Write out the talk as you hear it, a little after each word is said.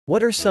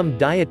What are some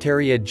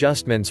dietary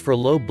adjustments for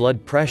low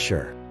blood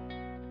pressure?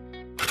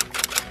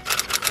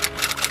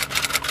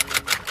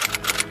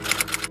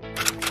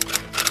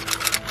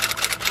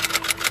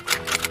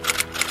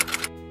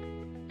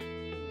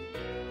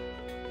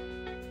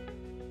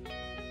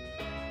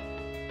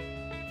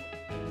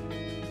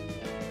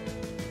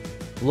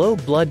 Low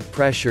blood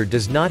pressure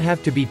does not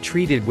have to be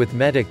treated with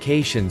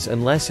medications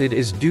unless it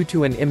is due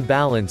to an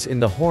imbalance in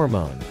the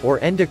hormone or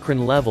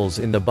endocrine levels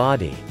in the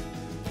body.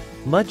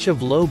 Much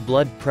of low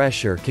blood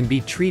pressure can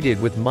be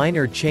treated with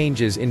minor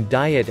changes in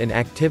diet and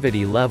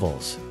activity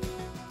levels.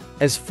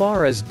 As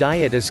far as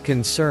diet is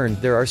concerned,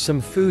 there are some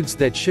foods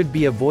that should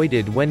be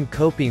avoided when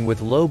coping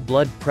with low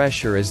blood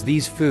pressure, as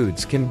these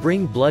foods can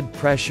bring blood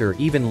pressure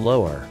even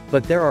lower,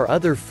 but there are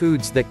other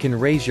foods that can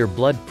raise your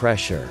blood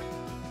pressure.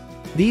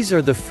 These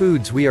are the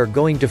foods we are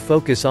going to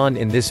focus on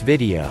in this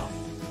video.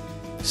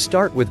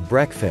 Start with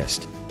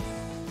breakfast.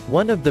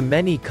 One of the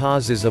many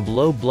causes of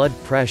low blood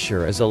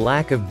pressure is a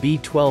lack of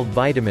B12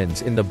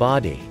 vitamins in the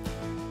body.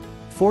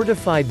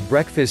 Fortified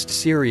breakfast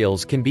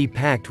cereals can be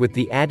packed with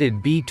the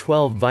added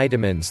B12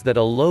 vitamins that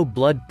a low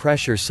blood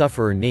pressure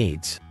sufferer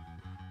needs.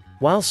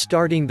 While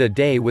starting the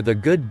day with a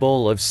good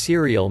bowl of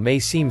cereal may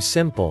seem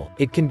simple,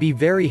 it can be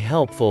very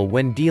helpful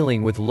when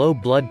dealing with low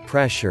blood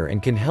pressure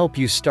and can help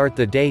you start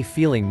the day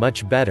feeling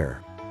much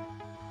better.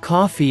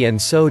 Coffee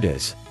and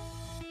sodas.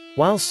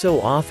 While so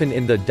often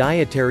in the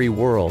dietary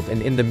world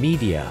and in the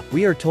media,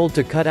 we are told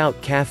to cut out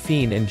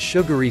caffeine and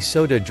sugary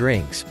soda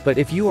drinks, but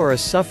if you are a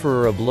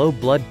sufferer of low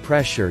blood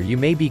pressure, you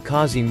may be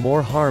causing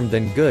more harm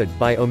than good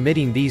by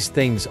omitting these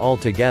things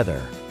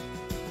altogether.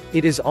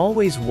 It is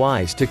always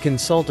wise to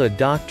consult a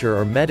doctor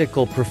or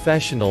medical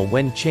professional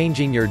when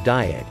changing your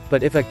diet,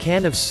 but if a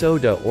can of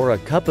soda or a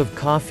cup of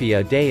coffee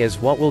a day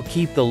is what will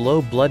keep the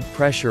low blood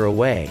pressure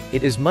away,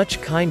 it is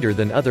much kinder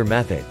than other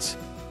methods.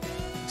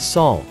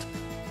 Salt.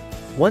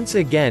 Once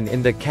again,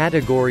 in the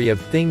category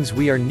of things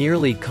we are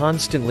nearly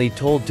constantly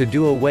told to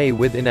do away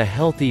with in a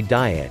healthy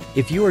diet,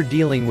 if you are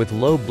dealing with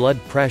low blood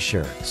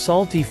pressure,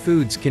 salty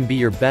foods can be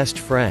your best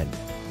friend.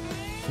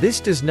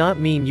 This does not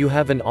mean you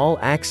have an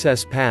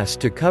all-access pass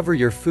to cover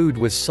your food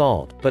with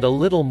salt, but a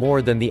little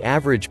more than the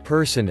average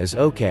person is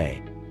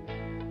okay.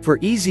 For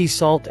easy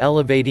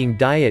salt-elevating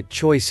diet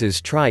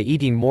choices, try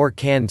eating more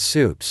canned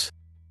soups.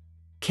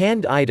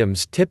 Canned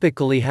items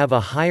typically have a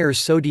higher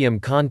sodium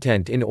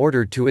content in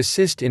order to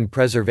assist in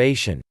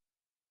preservation.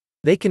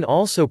 They can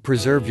also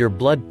preserve your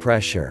blood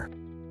pressure.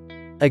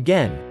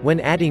 Again,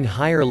 when adding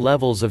higher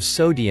levels of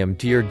sodium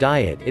to your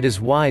diet, it is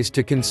wise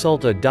to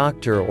consult a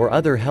doctor or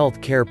other health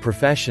care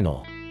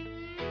professional.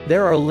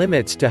 There are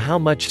limits to how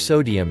much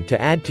sodium to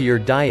add to your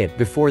diet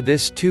before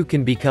this too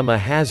can become a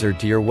hazard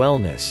to your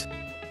wellness.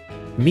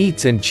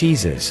 Meats and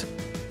cheeses.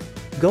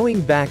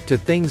 Going back to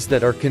things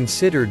that are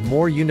considered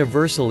more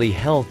universally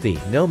healthy,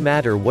 no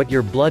matter what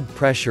your blood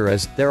pressure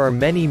is, there are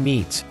many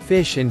meats,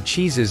 fish and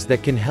cheeses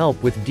that can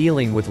help with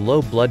dealing with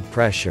low blood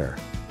pressure.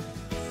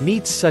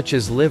 Meats such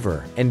as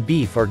liver and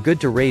beef are good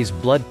to raise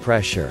blood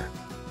pressure.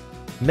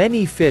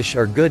 Many fish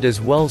are good as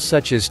well,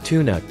 such as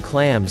tuna,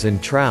 clams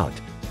and trout.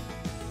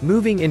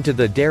 Moving into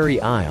the dairy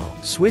aisle,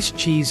 Swiss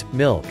cheese,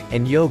 milk,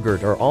 and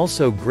yogurt are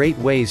also great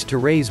ways to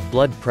raise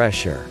blood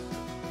pressure.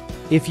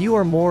 If you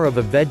are more of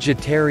a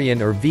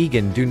vegetarian or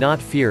vegan, do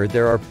not fear,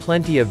 there are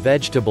plenty of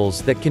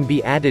vegetables that can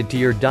be added to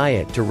your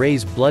diet to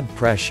raise blood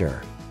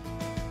pressure.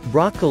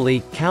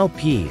 Broccoli,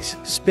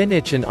 cowpeas,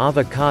 spinach and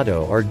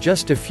avocado are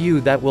just a few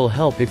that will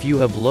help if you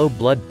have low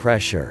blood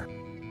pressure.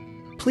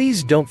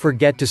 Please don't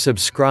forget to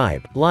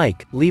subscribe,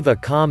 like, leave a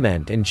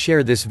comment and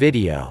share this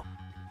video.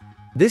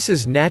 This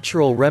is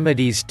Natural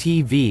Remedies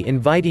TV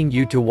inviting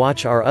you to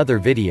watch our other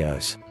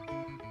videos.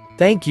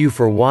 Thank you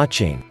for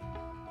watching.